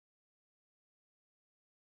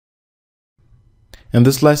In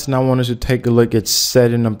this lesson, I want us to take a look at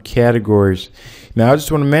setting up categories. Now, I just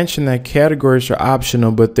want to mention that categories are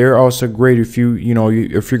optional, but they're also great if if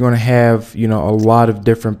you're going to have, a lot of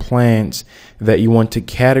different plans that you want to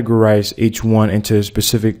categorize each one into a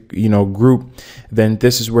specific, group. Then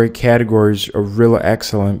this is where categories are really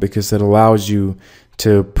excellent, because it allows you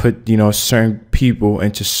to put, certain people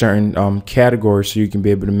into certain categories, so you can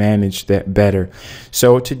be able to manage that better.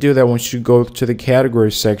 So to do that, once you go to the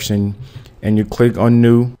category section and you click on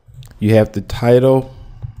new, you have the title,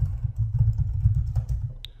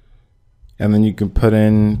 and then you can put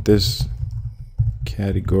in this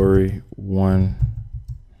category 1.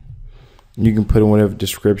 You can put in whatever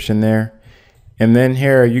description there. And then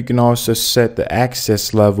here you can also set the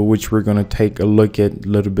access level, which we're going to take a look at a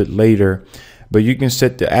little bit later. But you can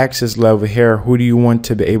set the access level here. Who do you want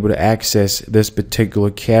to be able to access this particular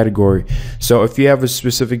category? So if you have a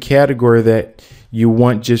specific category that you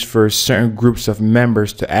want just for certain groups of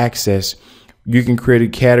members to access, you can create a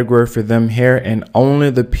category for them here, and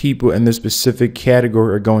only the people in this specific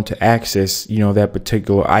category are going to access, that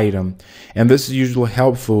particular item. And this is usually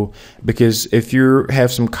helpful, because if you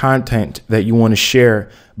have some content that you want to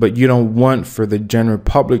share, but you don't want for the general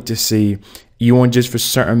public to see, you want just for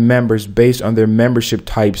certain members based on their membership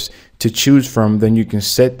types to choose from, then you can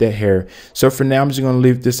set that here. So for now, I'm just going to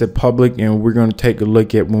leave this at public, and we're going to take a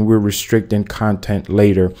look at when we're restricting content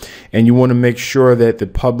later. And you want to make sure that the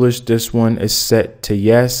publish, this one is set to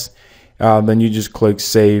yes. Then you just click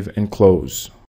save and close.